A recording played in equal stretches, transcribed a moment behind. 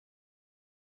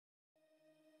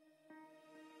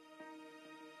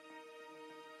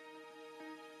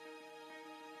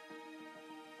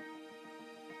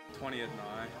28 now.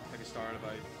 I think I started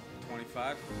about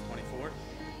 25, 24.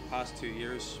 Past 2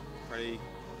 years, pretty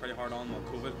hard on with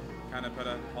COVID. Kind of put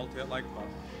a halt to it, like, but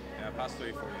yeah, past 3-4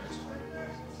 years.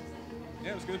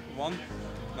 Yeah, it was good. Won.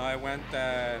 Now I went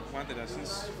the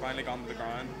distance. Finally got him to the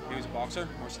ground. He was a boxer,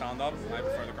 more stand up. I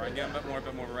prefer the ground game a bit more of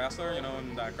a wrestler, you know,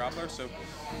 and grappler. So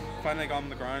finally got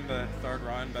him to the ground. The third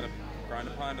round, bit of ground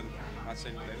and pound, and that's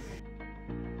it.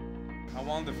 I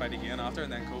wanted to fight again after,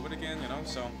 and then COVID again, you know.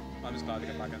 So I'm just glad to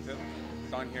get back into it.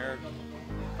 Down here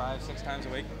 5-6 times a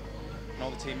week. And all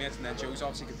the teammates, and then Joe's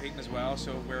obviously competing as well,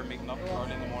 so we're meeting up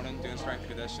early in the morning, doing strength and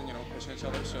conditioning, you know, pushing each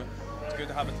other, so it's good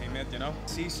to have a teammate, you know.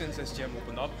 See, since this gym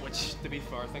opened up, which to be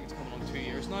fair, I think it's coming on 2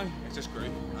 years now, it just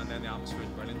grew, and then the atmosphere is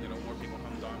brilliant, you know, more people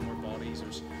coming down, more bodies,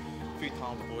 there's a few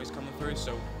talented boys coming through,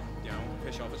 so, you know,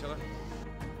 push off each other.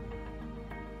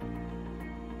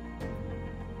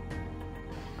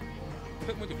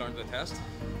 Putting what you've learned to the test,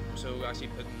 so actually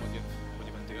putting what you've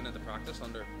been doing into practice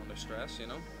under stress, you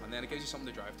know, and then it gives you something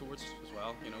to drive towards as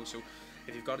well, you know. So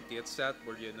if you've got a date set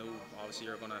where you know obviously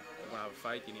you're gonna have a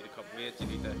fight, you need to cut weight, you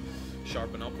need to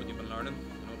sharpen up what you've been learning,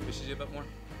 you know, it pushes you a bit more.